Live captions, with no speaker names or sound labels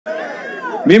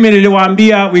Mimi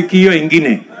niliwaambia wiki hiyo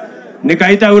ingine,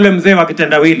 nikaita yule mzee wa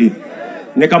kitendawili,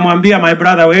 nikamwambia my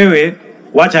brother, wewe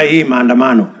wacha hii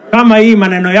maandamano. Kama hii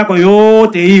maneno yako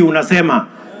yote hii unasema,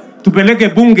 tupeleke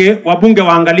bunge, wabunge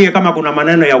waangalie kama kuna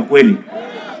maneno ya ukweli.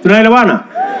 Tunaelewana?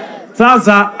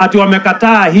 Sasa ati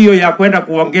wamekataa hiyo ya kwenda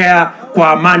kuongea kwa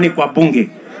amani kwa bunge.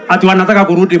 Ati wanataka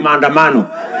kurudi maandamano.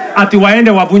 Ati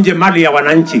waende wavunje mali ya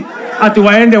wananchi. Ati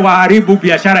waende waharibu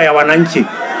biashara ya wananchi.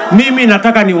 Mimi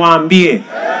nataka niwaambie,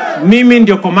 mimi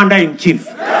ndio commander in chief.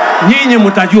 Nyinyi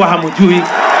mtajua hamjui.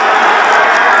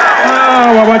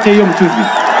 Wawache hiyo mchuzi.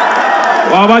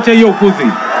 Wawache hiyo ukuzi.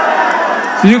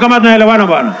 Sijui kama tunaelewana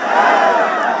bwana.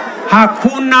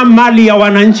 Hakuna mali ya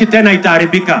wananchi tena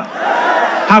itaharibika.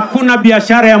 Hakuna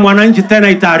biashara ya mwananchi tena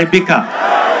itaharibika.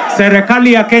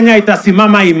 Serikali ya Kenya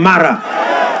itasimama imara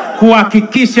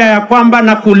kuhakikisha ya kwamba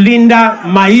na kulinda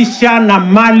maisha na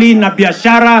mali na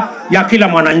biashara ya kila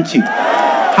mwananchi.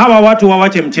 Hawa watu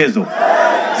wawache mchezo.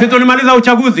 Si tulimaliza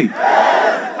uchaguzi?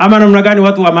 Ama namna gani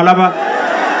watu wa Malaba?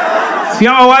 Si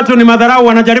hawa watu ni madharau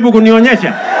wanajaribu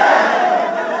kunionyesha?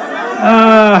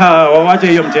 Wawache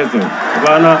hiyo mchezo.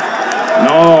 Bwana,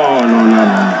 no.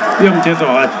 Hiyo mchezo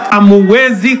wawache.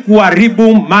 Hamuwezi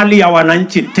kuharibu mali ya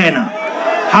wananchi tena.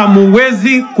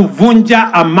 Hamuwezi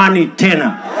kuvunja amani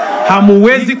tena.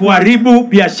 Hamuwezi kuharibu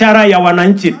biashara ya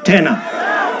wananchi tena.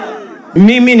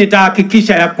 Mimi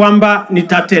nitahakikisha ya kwamba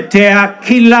nitatetea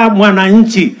kila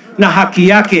mwananchi na haki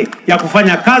yake ya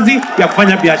kufanya kazi, ya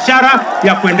kufanya biashara,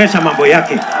 ya kuendesha mambo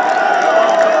yake.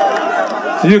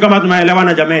 Sijui kama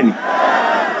tunaelewana jameni.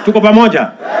 Tuko pamoja?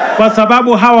 Kwa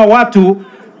sababu hawa watu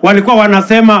walikuwa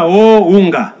wanasema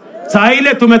unga. Saa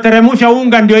ile tumeteremusha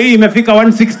unga ndio hii imefika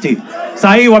 160.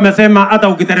 Saa hii wamesema hata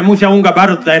ukiteremusha unga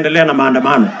bado tutaendelea na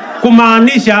maandamano.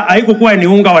 Kumaanisha haikukuwa ni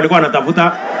unga walikuwa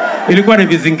wanatafuta, ilikuwa ni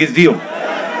vizingizio.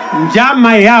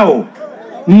 Njama yao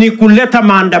ni kuleta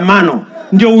maandamano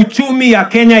ndio uchumi ya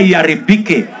Kenya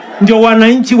iharibike, ndio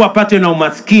wananchi wapate na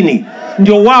umaskini,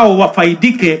 ndio wao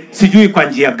wafaidike sijui kwa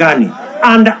njia gani.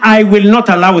 And I will not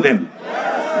allow them.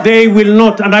 They will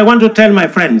not. And I want to tell my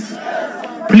friends,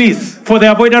 please, for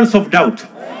the avoidance of doubt,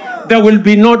 there will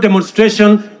be no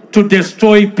demonstration to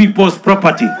destroy people's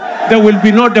property. There will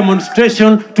be no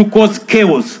demonstration to cause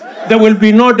chaos. There will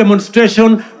be no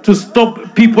demonstration to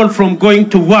stop people from going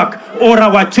to work or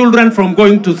our children from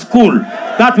going to school.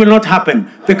 That will not happen.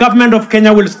 The government of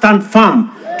Kenya will stand firm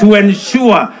to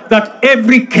ensure that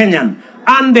every Kenyan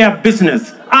and their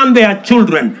business and their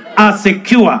children are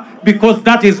secure, because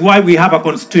that is why we have a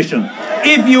constitution.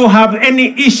 If you have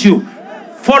any issue,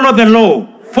 follow the law,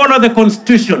 follow the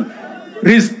constitution,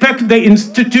 respect the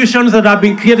institutions that have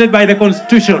been created by the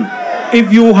constitution.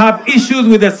 If you have issues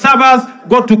with the servers,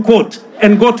 go to court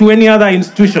and go to any other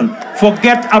institution.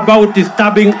 Forget about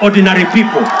disturbing ordinary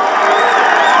people.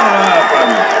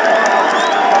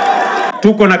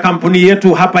 Tuko na kampuni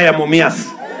yetu hapa ya Mumias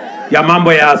ya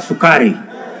mambo ya sukari.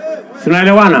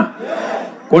 Tunaelewana?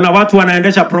 Kuna watu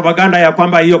wanaendesha propaganda ya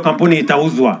kwamba hiyo kampuni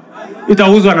itauzwa.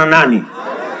 Itauzwa na nani?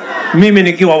 Mimi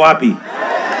nikiwa wapi?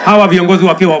 Hawa viongozi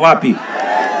wakiwa wapi?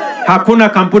 Hakuna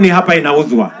kampuni hapa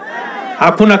inauzwa.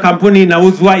 Hakuna kampuni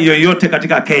inauzwa yoyote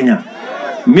katika Kenya.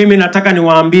 Mimi nataka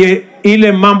niwaambie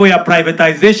ile mambo ya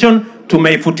privatization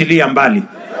tumeifutilia mbali.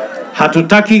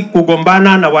 Hatutaki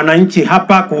kugombana na wananchi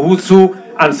hapa kuhusu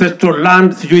ancestral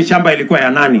land, sijui shamba ilikuwa ya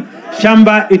nani.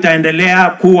 Shamba itaendelea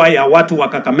kuwa ya watu wa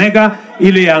Kakamega,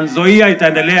 ile ya Nzoia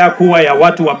itaendelea kuwa ya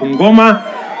watu wa Bungoma.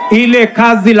 Ile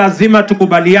kazi lazima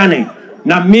tukubaliane,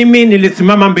 na mimi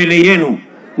nilisimama mbele yenu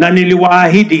na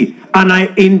niliwaahidi, and I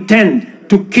intend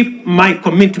to keep my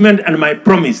commitment and my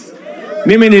promise.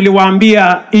 Mimi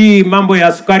niliwaambia hii mambo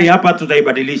ya sukari hapa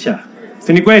tutaibadilisha.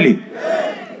 Si ni kweli?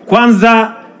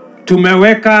 Kwanza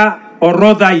tumeweka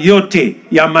orodha yote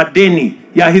ya madeni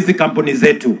ya hizi kampuni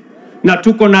zetu, na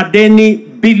tuko na deni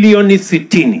bilioni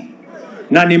 60.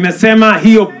 Na nimesema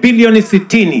hiyo bilioni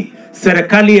 60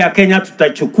 serikali ya Kenya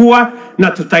tutachukua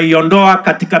na tutaiondoa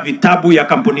katika vitabu ya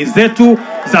kampuni zetu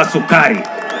za sukari.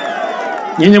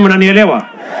 Nyinyi mnanielewa?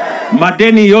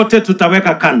 Madeni yote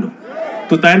tutaweka kando.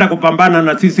 Tutaenda kupambana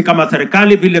na sisi kama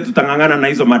serikali vile tutangangana na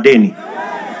hizo madeni.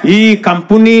 Hii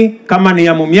kampuni kama ni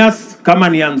ya Mumias, kama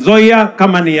ni ya Nzoia,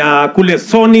 kama ni ya kule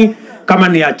Soni, kama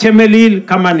ni ya Chemelil,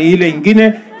 kama ni ile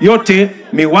ingine, yote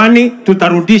miwani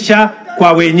tutarudisha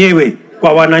kwa wenyewe,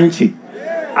 kwa wananchi.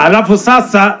 Alafu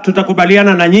sasa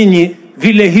tutakubaliana na nyinyi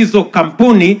vile hizo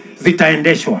kampuni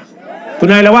zitaendeshwa.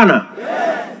 Tunaelewana?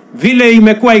 Vile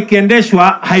imekuwa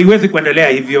ikiendeshwa haiwezi kuendelea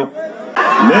hivyo.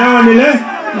 Leo ni leo.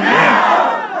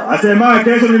 Asema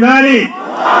kesho ni nani?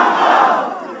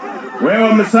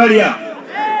 Wewe Msalia.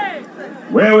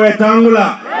 Wewe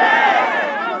Tangula.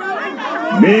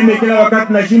 Mimi kila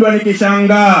wakati nashindwa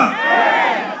nikishangaa.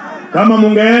 Kama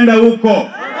mungeenda huko,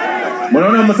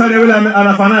 mnaona Musalia vile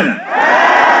anafanana?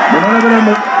 Mnaona vile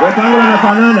Wetangula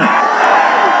anafanana?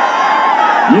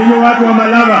 Nyinyi watu wa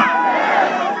Malava,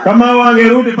 kama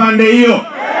wangerudi pande hiyo,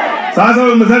 sasa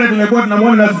huyo Musalia tungekuwa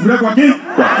tunamwona na sufuria kwa kitu.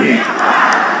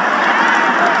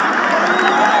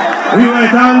 Huyo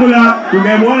Wetangula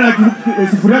tungemwona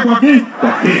sufuria kwa kitu.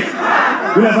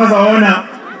 Bila sasa ona,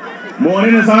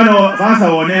 muonene sana sasa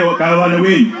waoneo kawana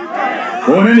wengi.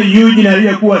 Waonene Eugene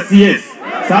aliyekuwa CS.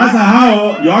 Sasa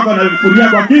hao ndio wako na sufuria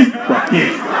kwa kitu.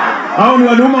 Hao ni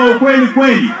waduma wa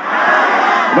kweli.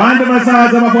 Bande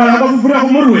masaza mafwala kwa sufuria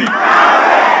kumurwe.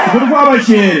 Sikuwa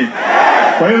abashere.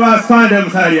 Kwa hiyo asante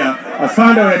Musalia,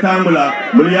 asante Wetangula,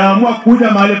 mliamua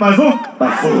kuja mahali pazuri.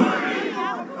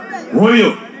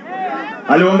 Huyo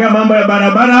aliongea mambo ya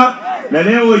barabara na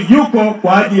leo yuko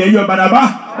kwa ajili ya hiyo barabara.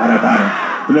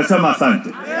 Tunasema asante.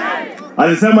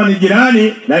 Alisema ni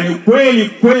jirani na ni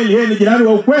kweli yeye ni jirani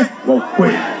wa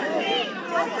ukweli.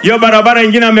 Hiyo barabara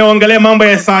nyingine ameongelea mambo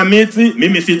ya Samiti,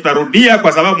 mimi sitarudia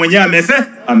kwa sababu mwenyewe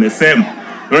amesema.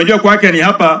 Unajua kwake ni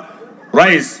hapa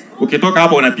rais, ukitoka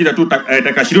hapa unapita tu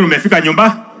dakika 20 umefika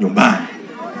nyumbani.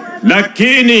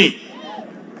 Lakini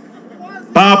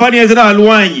papa ni ezra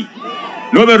alwanyi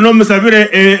no musavire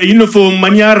uniform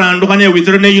maniara ndo kane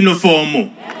witrone uniform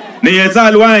ne yeza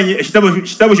alwanyi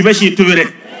shitabu shibeshi tubire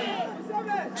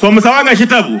so musawanga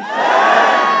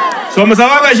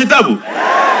shitabu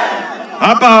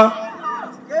hapa.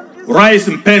 Rais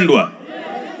mpendwa,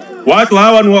 watu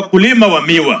hawa ni wakulima wa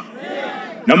miwa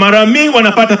na mara mingi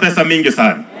wanapata pesa mingi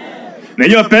sana, na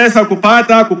hiyo pesa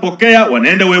kupokea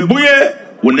wanaenda Webuye,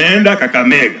 unaenda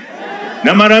Kakamega,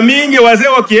 na mara mingi wazee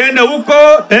wakienda huko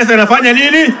pesa inafanya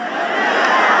nini?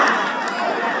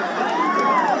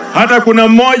 Hata kuna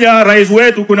mmoja rais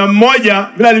wetu,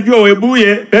 bila alijua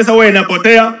Webuye pesa wewe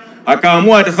inapotea,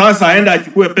 akaamua hata sasa aenda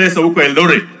achukue pesa huko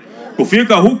Eldoret.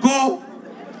 Kufika huko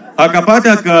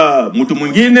akapata mtu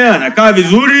mwingine anakaa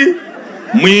vizuri,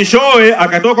 mwishowe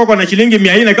akatoka kwa na shilingi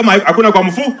 400 kama hakuna kwa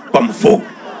mfuko,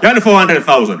 yani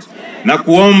 400,000. Na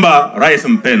kuomba rais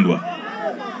mpendwa,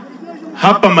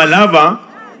 hapa Malava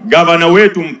gavana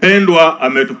wetu mpendwa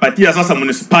ametupatia sasa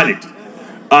municipality,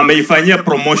 ameifanyia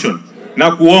promotion,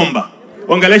 na kuomba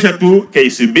ongelesha tu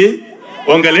KCB,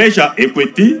 ongelesha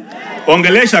Equity,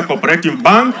 ongelesha Cooperative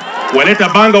Bank, waleta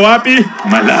banga wapi?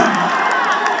 Malava.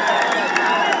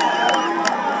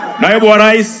 Naibu wa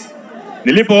rais,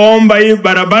 nilipoomba hii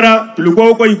barabara tulikuwa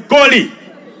huko Ikoli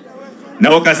na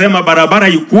wakasema barabara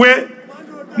ikue,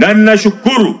 na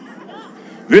ninashukuru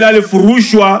vile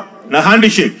alifurushwa na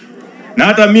handshake, na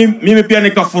hata mimi pia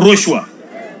nikafurushwa.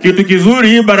 Kitu kizuri,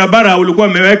 hii barabara ulikuwa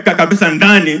umeweka kabisa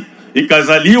ndani,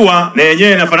 ikazaliwa na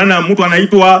yenyewe inafanana na mtu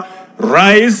anaitwa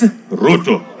Rais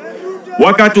Ruto.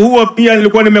 Wakati huo pia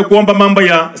nilikuwa nimekuomba mambo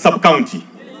ya sub county.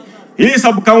 Hii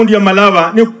sub county ya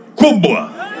Malava ni kubwa,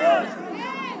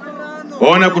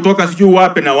 ona kutoka sijui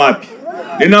wapi na wapi.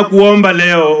 Ninakuomba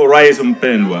leo rais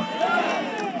mpendwa,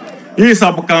 hii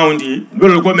sub county ndio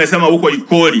nilikuwa nimesema huko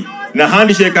Ikoli na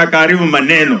handshake karibu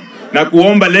maneno, na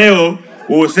kuomba leo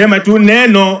useme tu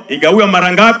neno igawiwe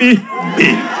mara ngapi?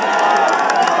 2.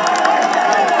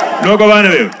 Noko bana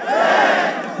wewe.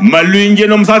 Malwingi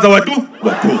no msasa watu.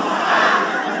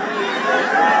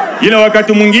 Ila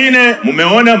wakati mwingine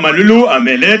mumeona Malulu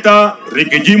ameleta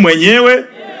Rikiji mwenyewe,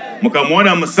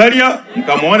 mkamuona Musalia,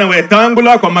 mkamuona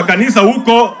Wetangula kwa makanisa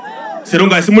huko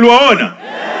Sirunga, simuliwaona.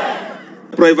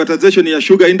 Privatization ya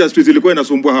sugar industries ilikuwa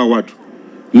inasumbua hawa watu.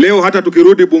 Leo hata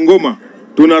tukirudi Bungoma,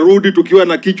 tunarudi tukiwa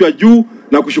na kichwa juu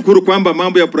na kushukuru kwamba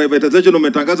mambo ya privatization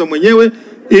umetangaza mwenyewe,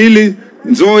 ili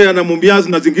Nzoia na Mumias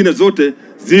na zingine zote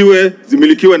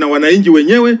zimilikiwe na wananchi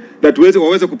wenyewe, na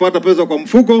waweze kupata pesa kwa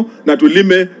mfuko na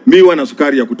tulime miwa na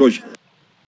sukari ya kutosha.